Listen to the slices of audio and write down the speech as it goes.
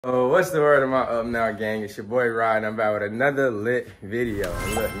Oh, what's the word of my up now gang? It's your boy Rod and I'm back with another lit video.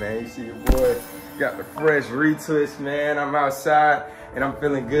 And look, man, you see your boy got the fresh retwist, man. I'm outside and I'm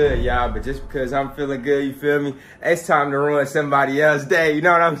feeling good, y'all. But just because I'm feeling good, you feel me? It's time to ruin somebody else's day, you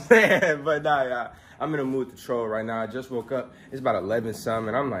know what I'm saying? But nah, y'all, I'm in a mood to troll right now. I just woke up. It's about 11 something.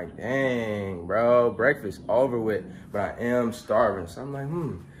 And I'm like, dang, bro, breakfast over with. But I am starving. So I'm like,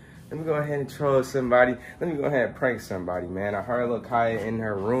 let me go ahead and troll somebody. Let me go ahead and prank somebody, man. I heard little Kyia in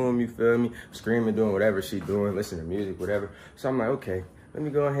her room, you feel me? Screaming, doing whatever she doing, listening to music, whatever. So I'm like, okay, let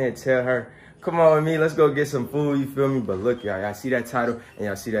me go ahead and tell her, come on with me, let's go get some food, you feel me? But look, y'all see that title and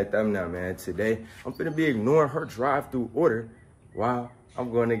y'all see that thumbnail, man. Today, I'm finna be ignoring her drive-through order while I'm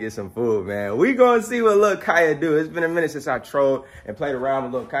going to get some food, man. We gonna see what little Kyia do. It's been a minute since I trolled and played around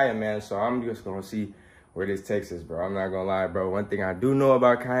with little Kyia, man. So I'm just gonna see where this takes us, bro. I'm not gonna lie, bro. One thing I do know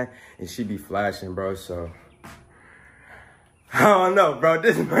about Kyia is she be flashing, bro. So I don't know, bro.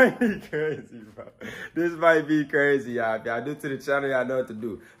 This might be crazy, bro. This might be crazy, y'all. If y'all new to the channel, y'all know what to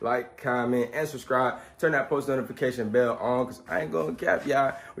do. Like, comment, and subscribe. Turn that post notification bell on, because I ain't gonna cap,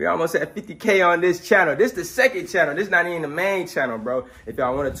 y'all. We almost at 50K on this channel. This the second channel. This not even the main channel, bro. If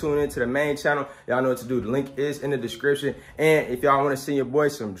y'all want to tune into the main channel, y'all know what to do. The link is in the description. And if y'all want to send your boy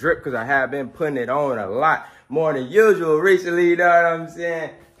some drip, because I have been putting it on a lot more than usual recently, you know what I'm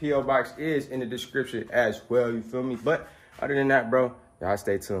saying? P.O. Box is in the description as well, you feel me? But other than that, bro, y'all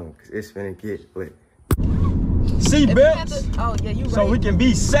stay tuned, because it's finna get lit. Seatbelts. Oh, yeah, you right. So we can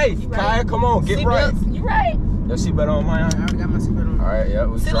be safe. Kyia, come on, get right. You right. Your seatbelt on, mine? I already got my seatbelt on. All right,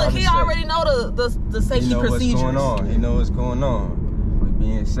 yeah. See, look, he already know the safety procedures. He know what's going on. He know what's going on. We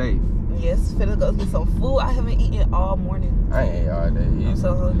being safe. Yes, finna go get some food. I haven't eaten all morning. I ain't ate all day either. I'm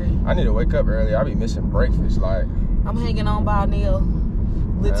so hungry. I need to wake up early. I be missing breakfast. Like, I'm hanging on by a nail,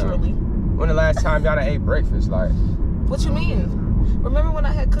 literally. When the last time y'all done ate breakfast? Like, what you mean? Remember when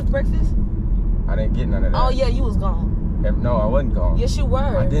I had cooked breakfast? I didn't get none of that. Oh, yeah, you was gone. No, I wasn't gone. Yes, you were.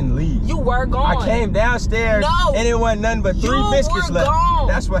 I didn't leave. You were gone. I came downstairs and it wasn't nothing but 3 biscuits left. Gone.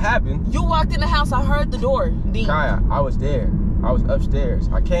 That's what happened. You walked in the house. I heard the door. Kyia, I was there. I was upstairs.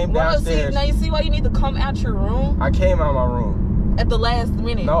 I came downstairs. See, now you see why you need to come out your room? I came out of my room. At the last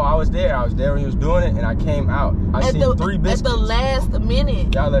minute. No, I was there. I was there when he was doing it, and I came out. I seen 3 biscuits. At the last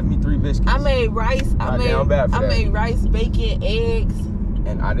minute. Y'all left me 3 biscuits. I made rice. I made rice, bacon, eggs.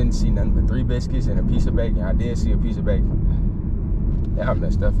 And I didn't see nothing but 3 biscuits and a piece of bacon. I did see a piece of bacon. Yeah, I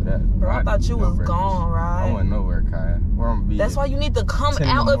messed up for that. Bro, I thought you was gone, right? I wasn't nowhere, Kyia. Where I'm gonna be? That's why you need to come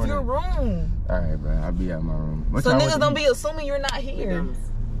out of your room. All right, bro. I'll be out of my room. So niggas don't be assuming you're not here.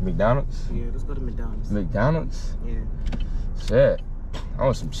 McDonald's? Yeah, let's go to McDonald's. McDonald's? Yeah. Shit. I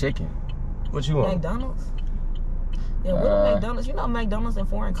want some chicken. What you want? McDonald's? Yeah, what are McDonald's? You know McDonald's in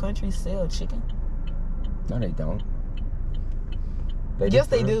foreign countries sell chicken? No, they don't. Yes,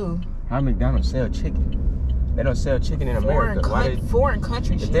 they do. How McDonald's sell chicken? They don't sell chicken in America. Foreign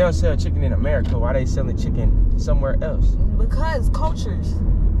countries. If they don't sell chicken in America, why they selling chicken somewhere else? Because cultures.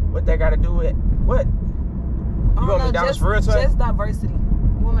 What that got to do with what? You want McDonald's for real, Just diversity.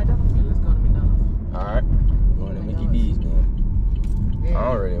 You want McDonald's? Yeah, let's go to McDonald's. All right. Going to Mickey D's then. Yeah.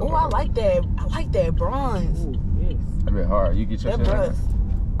 I don't really want I like that. I like that bronze. Ooh, yes. That's a bit hard. You get your that bronze.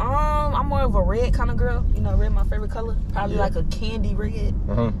 I'm more of a red kind of girl. You know, red my favorite color. Probably like a candy red.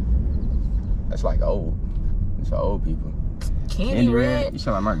 That's like old. It's for old people. Candy red? You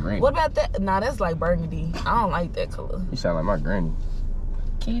sound like my granny. What about that? Nah, that's like burgundy. I don't like that color. You sound like my granny.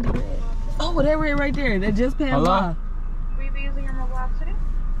 Candy red. Oh, that red right there. That just passed by. Will you be using your mobile app today?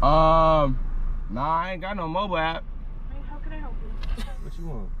 Nah, I ain't got no mobile app. How can I help you? What you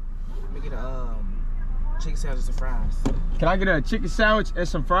want? Let me get a chicken sandwich and some fries. Can I get a chicken sandwich and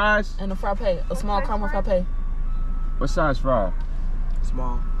some fries? And a frappe. A small caramel frappe. What size fry?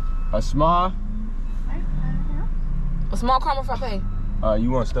 Small. A small? A small caramel frappe.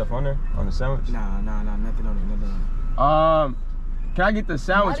 You want stuff on there? On the sandwich? Nah, nothing on it, can I get the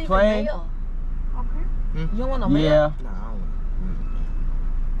sandwich plain? Okay. You don't want no mayo? Yeah. Nah, I don't want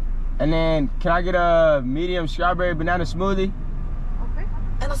it. And then, can I get a medium strawberry banana smoothie? Okay.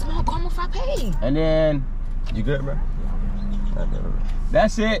 And a small caramel frappe. And then, you good, bro?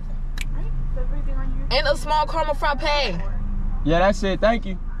 That's it. Alright, so everything on you. And a small caramel frappe. Yeah, that's it. Thank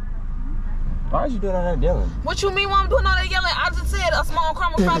you. Why are you doing all that yelling? What you mean when I'm doing all that yelling? I just said a small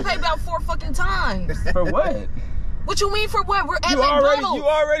caramel frappe about 4 fucking times. For what? What you mean for what? We're at McDonald's. You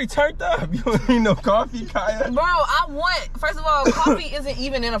already turned up. You don't need no coffee, Kyia. Bro, first of all, coffee isn't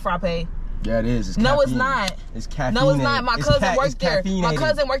even in a frappe. Yeah, it is. It's no, caffeine. it's not. It's caffeinated. No, it's not. My cousin worked there. My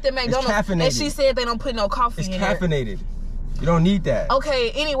cousin worked at McDonald's, and she said they don't put no coffee in there. It's caffeinated. You don't need that.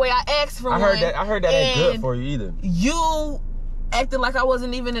 Okay, anyway, I asked for one. I heard that ain't good for you either. You acting like I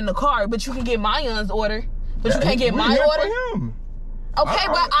wasn't even in the car. But you can get Mayan's order. But you can't get my order. For him. Okay,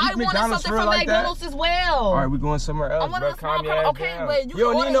 but I wanted something from McDonald's as well. All right, we going somewhere else, I wanted bro. a small Calm Okay, down. but you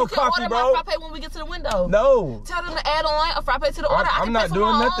don't need no coffee, order bro. my frappe when we get to the window. No. Tell them to add on a frappe to the order. I'm not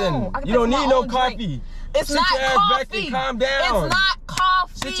doing nothing. You don't need no coffee. It's not coffee. Sit your ass back and calm down. It's not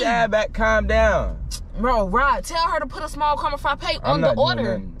coffee. Sit your ass back, calm down. Bro, Rod, tell her to put a small caramel frappe on the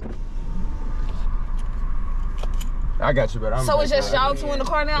order. I got you, but I'm. So it's just y'all two in the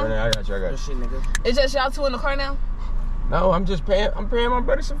car now? I got you. Shit, nigga. It's just y'all two in the car now? No, I'm just paying. I'm paying my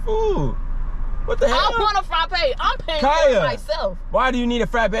brother some food. What the hell? I want a frappe. I'm paying for Kyia, it myself. Why do you need a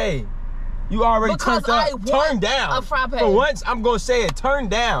frappe? You already Because turned up. Turn down. A frappe. For once, I'm gonna say it. Turn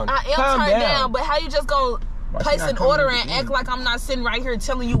down. I am Calm turned down, but how you just gonna place an order and act like I'm not sitting right here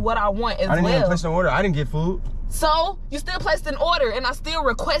telling you what I want as well? I didn't even place an order. I didn't get food. So you still placed an order, and I still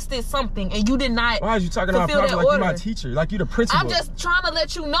requested something, and you did not. Why are you talking about like you my teacher, like you the principal? I'm just trying to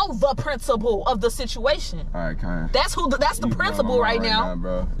let you know the principal of the situation. All right, Kyia. That's the principal right now,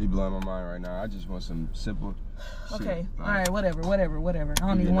 bro. You blowing my mind right now. I just want some simple. Okay. Shit. All right. Whatever. I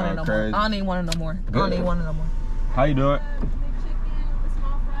don't even want it no more. I don't even want it no more. Good. I don't even want it no more. How you doing?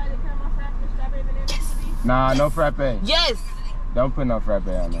 Nah, no frappe. Yes. Don't put no frappe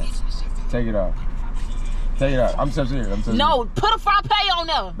on there. Take it off. Take it off. I'm so serious. No, put a frappe on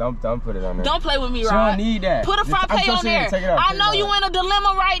there. Don't put it on there. Don't play with me, Rod. She don't need that. Put a frappe on there. Take it off. I know you in a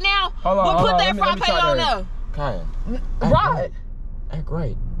dilemma right now, but put that frappe on there. Kyia. Rod. Act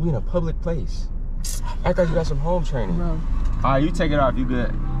right. We in a public place. Act like you got some home training. Bro. All right, you take it off. You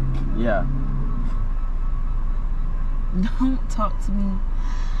good? Yeah. Don't talk to me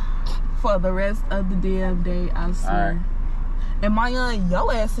for the rest of the damn day, I swear. Right. And my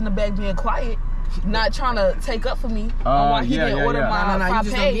your ass in the back being quiet, not trying to take up for me on why he didn't order my No, you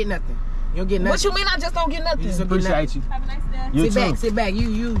just don't get nothing. You don't get nothing. What you mean I just don't get nothing? Appreciate you. Have a nice day. Sit back.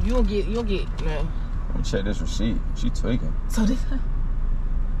 You don't get man. Let me check this receipt. She tweaking. So this.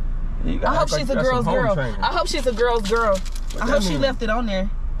 I hope she's a girl's girl. I hope she's a girl's girl. I hope she left it on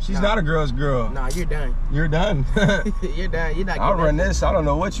there. She's not a girl's girl. Nah, you're done. You're done. You're done. You're not. I'll run this. I don't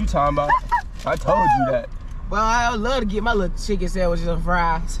know what you talking about. I told you that. Well, I would love to get my little chicken sandwiches and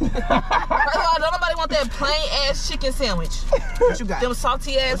fries. First of all, don't nobody want that plain ass chicken sandwich. What you got? Them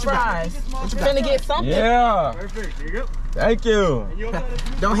salty ass fries. What you Finna get something. Yeah. Perfect. Here you go. Thank you.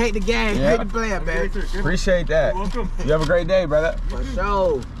 Don't hate the game. Yeah. Hate the player, man. Appreciate that. You're welcome. You have a great day, brother. For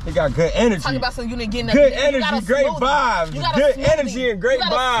sure. He got good energy. Talking about some you didn't get nothing. Good energy, great vibes. Good energy and great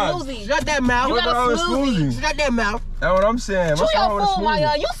vibes. Shut that mouth. You got a smoothie. Shut that mouth. That's what I'm saying. Chew What's wrong your with a food, Maya.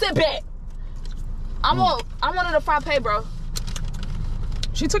 smoothie? You sit back. I wanted a frappe, bro.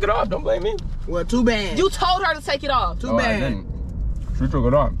 She took it off. Don't blame me. Well, too bad. You told her to take it off. Too bad. I didn't. She took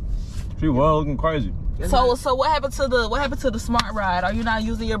it off. She was looking crazy. So what happened to the smart ride? Are you not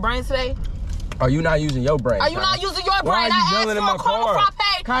using your brain today? Are you not using your brain? Are you not using your brain? Why are you I yelling in asked my for a caramel car?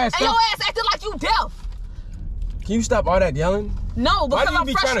 frappe, Kyia, and stop. your ass acting like you deaf. Can you stop all that yelling? No, because Why do you I'm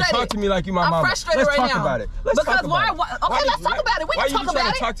be frustrated. trying to talk to me like you my mama? I'm frustrated Let's right talk now. about it. Let's talk about it. Okay, let's talk about it. We can talk about it. Why you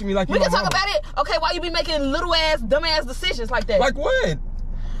trying to talk to me like you we my can talk mama? about it. Okay, why you be making little ass, dumb ass decisions like that? Like what?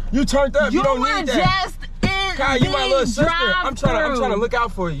 You turned up. You don't need that. Just in Kyia, you my little sister. I'm trying to look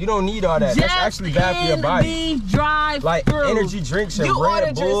out for you. You don't need all that. That's actually bad for your body. Like energy drinks and you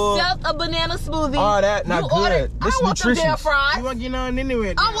Red Bull. You ordered yourself a banana smoothie. All that not good. This I want some damn nutritious. fries. You want to get on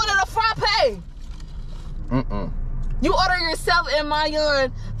anyway? I wanted a frappe. You order yourself and my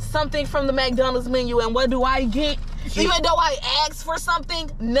something from the McDonald's menu, and what do I get? Even though I asked for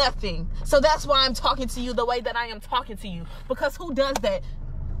something, nothing. So that's why I'm talking to you the way that I am talking to you. Because who does that?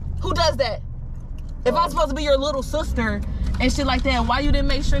 Who does that? If I'm supposed to be your little sister and shit like that, why you didn't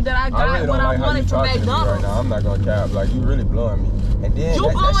make sure that I got really what I wanted from McDonald's? Right now. I'm not gonna cap. Like, you really blowing me. And then You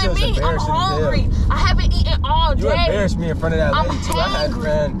blowing me. I'm hungry. I haven't eaten all day. You embarrassed me in front of that lady too. I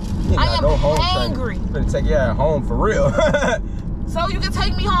am hungry. I'm gonna take you at home for reell. So you can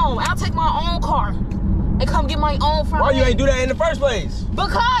take me home. I'll take my own car and come get my own frappe. Why you ain't do that in the first place?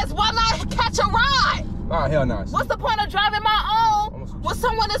 Because why not catch a ride? Oh, hell no. What's the point of driving my own with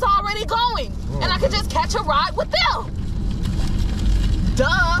someone that's already going? And I can just catch a ride with them.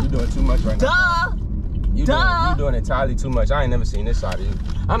 Duh. You doing too much right now. You doing entirely too much. I ain't never seen this side of you.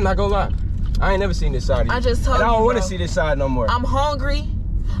 I'm not gonna lie. I ain't never seen this side of you. I just told you, and I don't want to bro. see this side no more. I'm hungry.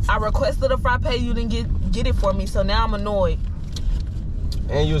 I requested a frappe. You didn't get it for me, so now I'm annoyed.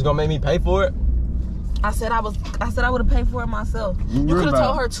 And you was gonna make me pay for it? I said I would have paid for it myself. You could have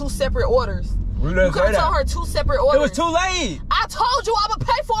told her 2 separate orders. You could have told her 2 separate orders. It was too late. I told you I would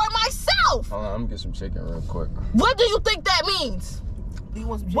pay for it myself. Hold on, I'm gonna get some chicken real quick. What do you think that means? Do you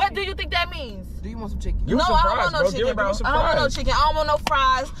want some chicken? What do you think that means? Do you want some chicken? Give No, us some I don't fries, want no bro. chicken, bro. Give us some I don't want no fries. chicken. I don't want no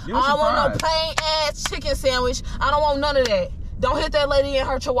fries. Give I us some don't want no fries. plain ass chicken sandwich. I don't want none of that. Don't hit that lady in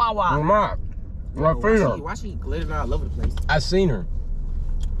her chihuahua. Mama, Why she glittered all over the place? I seen her.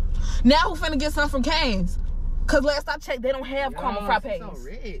 Now who finna get some from Cane's? Cause last I checked, they don't have caramel frappes. So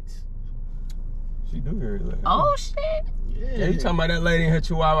rich. She do hear it. Oh shit! Yeah, you talking about that lady in her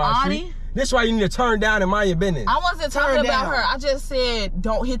chihuahua? Ani? This is why you need to turn down and mind your business. I wasn't talking Turn about down. her. I just said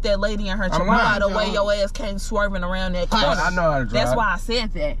don't hit that lady in her I'm chihuahua not. the way your ass came swerving around that I car. know how to drive. That's why I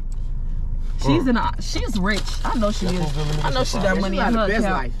said that. She's rich. I know she is. I know she got money in her best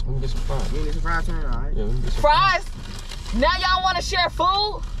account. life. Let me get some fries. You need some fries, turn, all right? Yeah, let me get some Fries? Now y'all want to share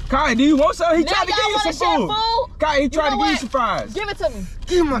food? Kai, do you want some? He Now tried to y'all give you want to some share food. food? Kai, he tried know to give you what? some fries. Give it to me.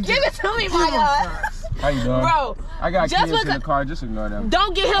 Give him Give it to me, my How you doing? Bro, I got just kids in because- the car. Just ignore them.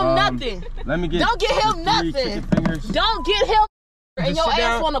 don't get him nothing. Let me get. Don't get him the 3 nothing. chicken fingers. Don't get him and Just your sit ass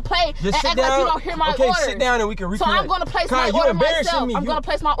down. want to play and Just act sit like down. you don't hear my okay, order. sit down and we can reconnect. So I'm going to place Kai, my you order embarrassing myself. me. I'm going to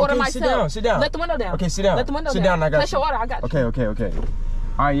place my order okay, myself. Sit down. Sit down. Let the window down. Okay, sit down. Let the window sit down. I got Place you. your order. I got you. Okay.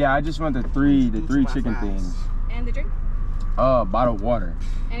 All right, yeah. I just want the three chicken fries. things. And the drink? Bottled water.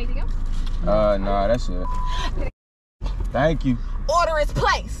 Anything else? Nah, that's it. Thank you. Order is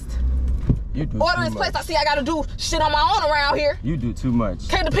placed. You do Order too is much. placed. I see I got to do shit on my own around here. You do too much.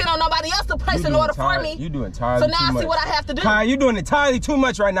 Can't depend on nobody else to place an order for me. You do entirely So now too I much. see what I have to do. Kai, you doing entirely too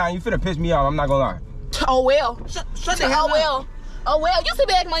much right now. You finna piss me off. I'm not gonna lie. Oh well. Shut the hell Oh up. well. Oh well. You sit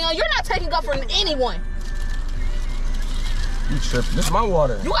back, my young. You're not taking up for anyone. You tripping. This is my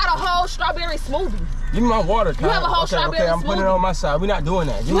water. You got a whole strawberry smoothie. Give me my water, Kai. have a whole okay, strawberry I'm putting it smoothie. on my side. We're not doing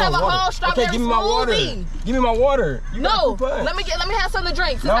that. Give You me have my a water. whole strawberry Okay, give me my water. smoothie. Give me my water. You got No, two buns. let me have something to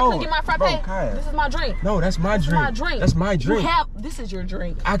drink. Since I No, couldn't get my frappe. bro, Kaya. This is my drink. No, that's my This is drink. my drink. That's my drink. This is your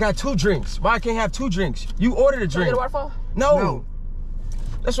drink. I got 2 drinks. Why I can't have 2 drinks? You ordered a Can I drink. get a waterfall? No. No.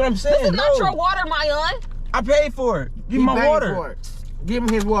 That's what I'm saying. This is not no. your water, my young. I paid for it. Give me my paid water. for it. Give him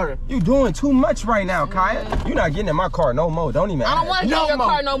his water. You doing too much right now, Kaya. You're not getting in my car no more. Don't even I don't ask. want to get in your more.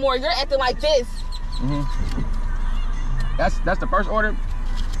 car no more. You're acting like this. That's the first order?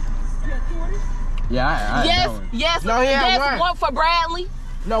 Yeah, I Yes, know. yes, No, yeah, yes. right. One for Bradley.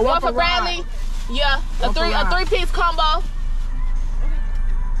 No, One for Bradley. Yeah, a One for Rod. three-piece combo.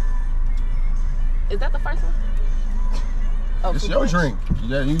 Is that the first one? Oh, It's fruit your punch. drink.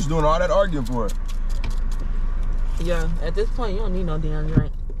 Yeah, you was doing all that arguing for it. Yeah, at this point, you don't need no damn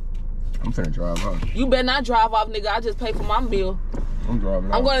drink. I'm finna drive off. You better not drive off, nigga. I just paid for my meal. I'm driving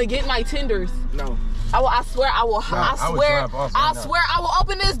off. I'm gonna get my tenders. No. I swear I will. Nah, I would drive off right now. swear I will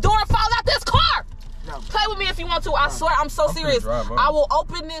open this door and fall out this car. No. Play with me if you want to. I swear I'm so I'm finna serious. drive off. I will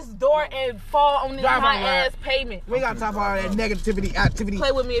open this door and fall on this Drive high off, ass Rod. pavement. We ain't got time for all that negativity, activity.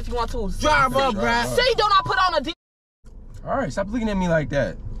 Play with me if you want to. Drive up, Drive bruh. up. See, don't I put on a D? All right, stop looking at me like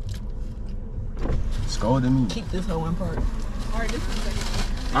that. Scolding me. Keep this hoe in park.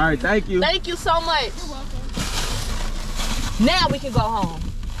 All right, thank you. Thank you so much. You're welcome. Now we can go home.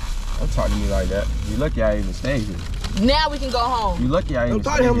 Don't talk to me like that. You lucky I even stayed here. Now we can go home. You lucky I even Don't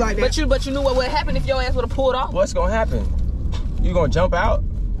talk stayed to him here. like that. But you knew what would happen if your ass would have pulled off. What's gonna happen? You gonna jump out?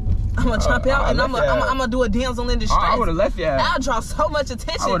 I'm gonna jump out and I I'm left your ass. gonna do a damsel in distress. I would have left your ass. I'll draw so much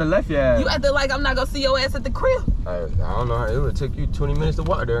attention. I would have left your ass. You acting like I'm not gonna see your ass at the crib. I don't know. It would have took you 20 minutes to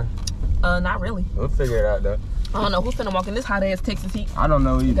walk there. Not really. We'll figure it out though. I don't know who's finna walk in this hot ass Texas heat. I don't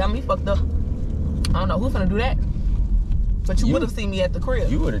know either. Got me fucked up. I don't know who's finna do that. But you would have seen me at the crib.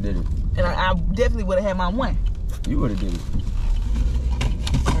 You would have did it. And I definitely would have had my one. You would have did it.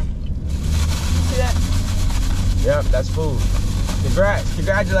 See that? Yep, that's food.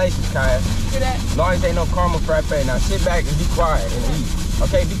 Congratulations, Kyia. See that? As long as ain't no caramel frappe, now sit back and be quiet and eat.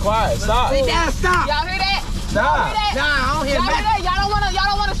 Okay, be quiet. Stop. Sit down, stop. Y'all hear that? Stop. Y'all hear that? Nah, I don't hear Y'all hear that. that? Y'all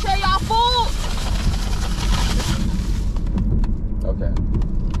don't wanna share y'all food?